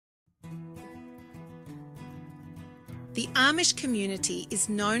The Amish community is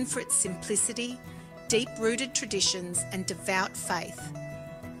known for its simplicity, deep-rooted traditions and devout faith.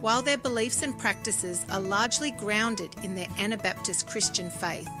 While their beliefs and practices are largely grounded in their Anabaptist Christian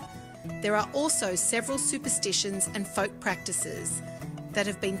faith, there are also several superstitions and folk practices that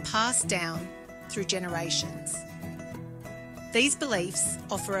have been passed down through generations. These beliefs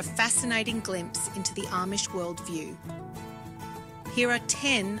offer a fascinating glimpse into the Amish worldview. Here are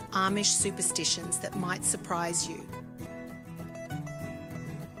 10 Amish superstitions that might surprise you.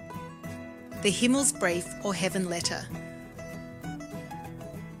 The Himmelsbrief or Heaven Letter.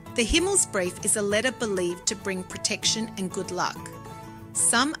 The Himmelsbrief is a letter believed to bring protection and good luck.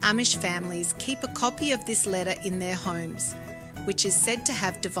 Some Amish families keep a copy of this letter in their homes, which is said to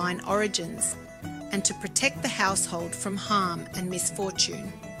have divine origins and to protect the household from harm and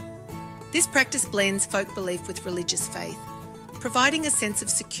misfortune. This practice blends folk belief with religious faith, providing a sense of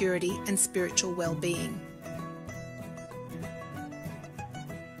security and spiritual well-being.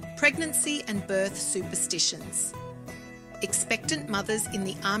 Pregnancy and birth superstitions. Expectant mothers in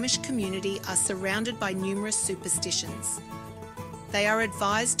the Amish community are surrounded by numerous superstitions. They are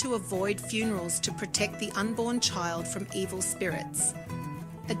advised to avoid funerals to protect the unborn child from evil spirits.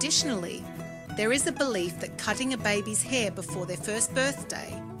 Additionally, there is a belief that cutting a baby's hair before their first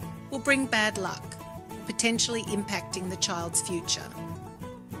birthday will bring bad luck, potentially impacting the child's future.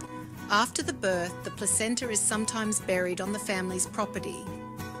 After the birth, the placenta is sometimes buried on the family's property.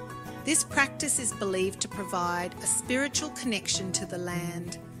 This practice is believed to provide a spiritual connection to the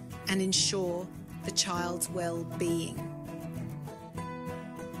land and ensure the child's well-being.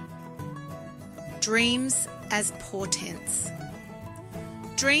 Dreams as portents.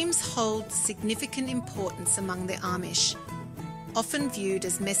 Dreams hold significant importance among the Amish, often viewed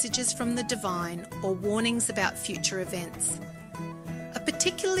as messages from the divine or warnings about future events. A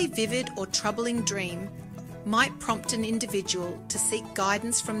particularly vivid or troubling dream might prompt an individual to seek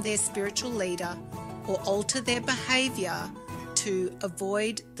guidance from their spiritual leader or alter their behaviour to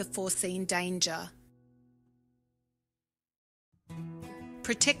avoid the foreseen danger.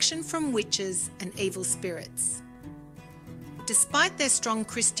 Protection from witches and evil spirits. Despite their strong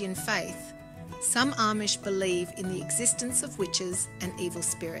Christian faith, some Amish believe in the existence of witches and evil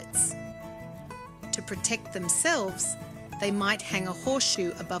spirits. To protect themselves, they might hang a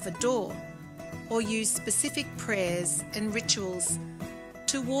horseshoe above a door or use specific prayers and rituals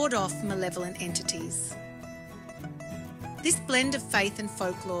to ward off malevolent entities. This blend of faith and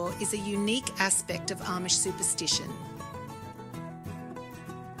folklore is a unique aspect of Amish superstition.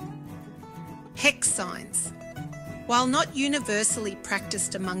 Hex signs. While not universally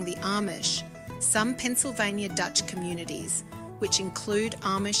practiced among the Amish, some Pennsylvania Dutch communities, which include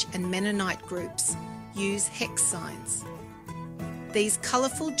Amish and Mennonite groups, use hex signs. These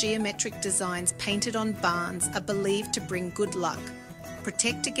colourful geometric designs painted on barns are believed to bring good luck,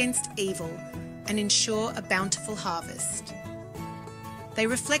 protect against evil, and ensure a bountiful harvest. They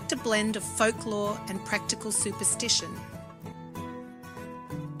reflect a blend of folklore and practical superstition.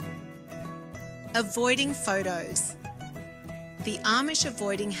 Avoiding photos. The Amish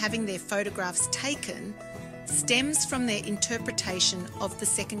avoiding having their photographs taken stems from their interpretation of the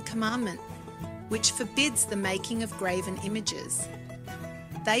Second Commandment, which forbids the making of graven images.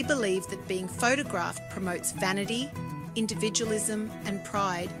 They believe that being photographed promotes vanity, individualism, and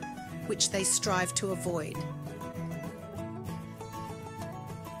pride, which they strive to avoid.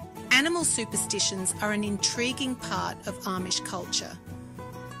 Animal superstitions are an intriguing part of Amish culture.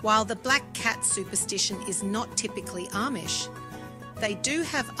 While the black cat superstition is not typically Amish, they do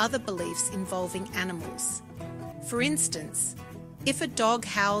have other beliefs involving animals. For instance, if a dog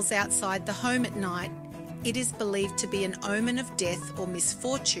howls outside the home at night, it is believed to be an omen of death or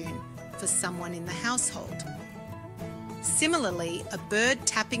misfortune for someone in the household. Similarly, a bird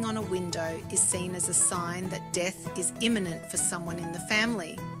tapping on a window is seen as a sign that death is imminent for someone in the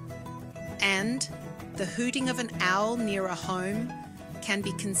family. And the hooting of an owl near a home can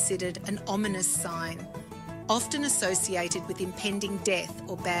be considered an ominous sign, often associated with impending death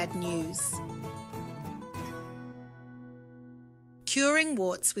or bad news. Curing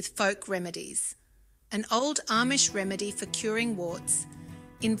warts with folk remedies. An old Amish remedy for curing warts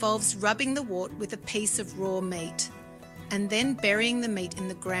involves rubbing the wart with a piece of raw meat and then burying the meat in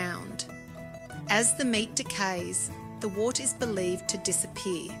the ground. As the meat decays, the wart is believed to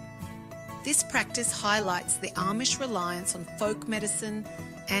disappear. This practice highlights the Amish reliance on folk medicine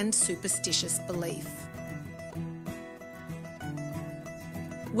and superstitious belief.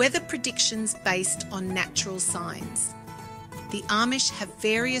 Weather predictions based on natural signs. The Amish have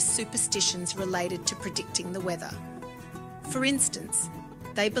various superstitions related to predicting the weather. For instance,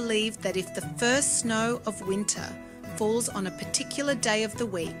 they believe that if the first snow of winter falls on a particular day of the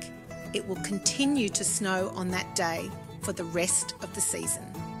week, it will continue to snow on that day for the rest of the season.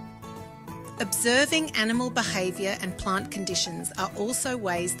 Observing animal behaviour and plant conditions are also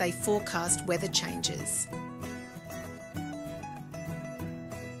ways they forecast weather changes.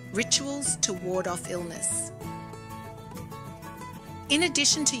 Rituals to ward off illness. In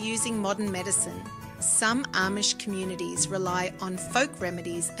addition to using modern medicine, some Amish communities rely on folk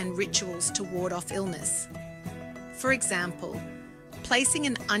remedies and rituals to ward off illness. For example, placing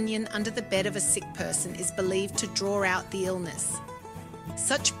an onion under the bed of a sick person is believed to draw out the illness.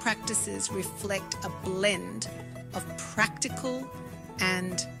 Such practices reflect a blend of practical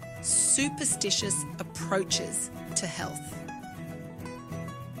and superstitious approaches to health.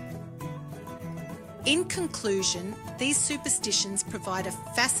 In conclusion, these superstitions provide a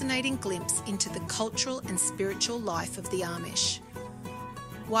fascinating glimpse into the cultural and spiritual life of the Amish.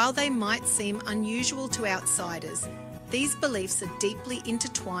 While they might seem unusual to outsiders, these beliefs are deeply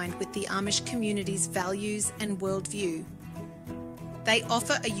intertwined with the Amish community's values and worldview. They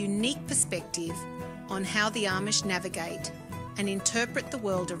offer a unique perspective on how the Amish navigate and interpret the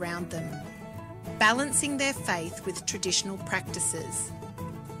world around them, balancing their faith with traditional practices.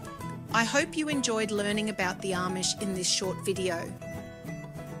 I hope you enjoyed learning about the Amish in this short video.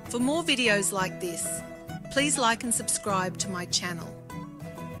 For more videos like this, please like and subscribe to my channel.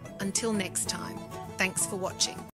 Until next time, thanks for watching.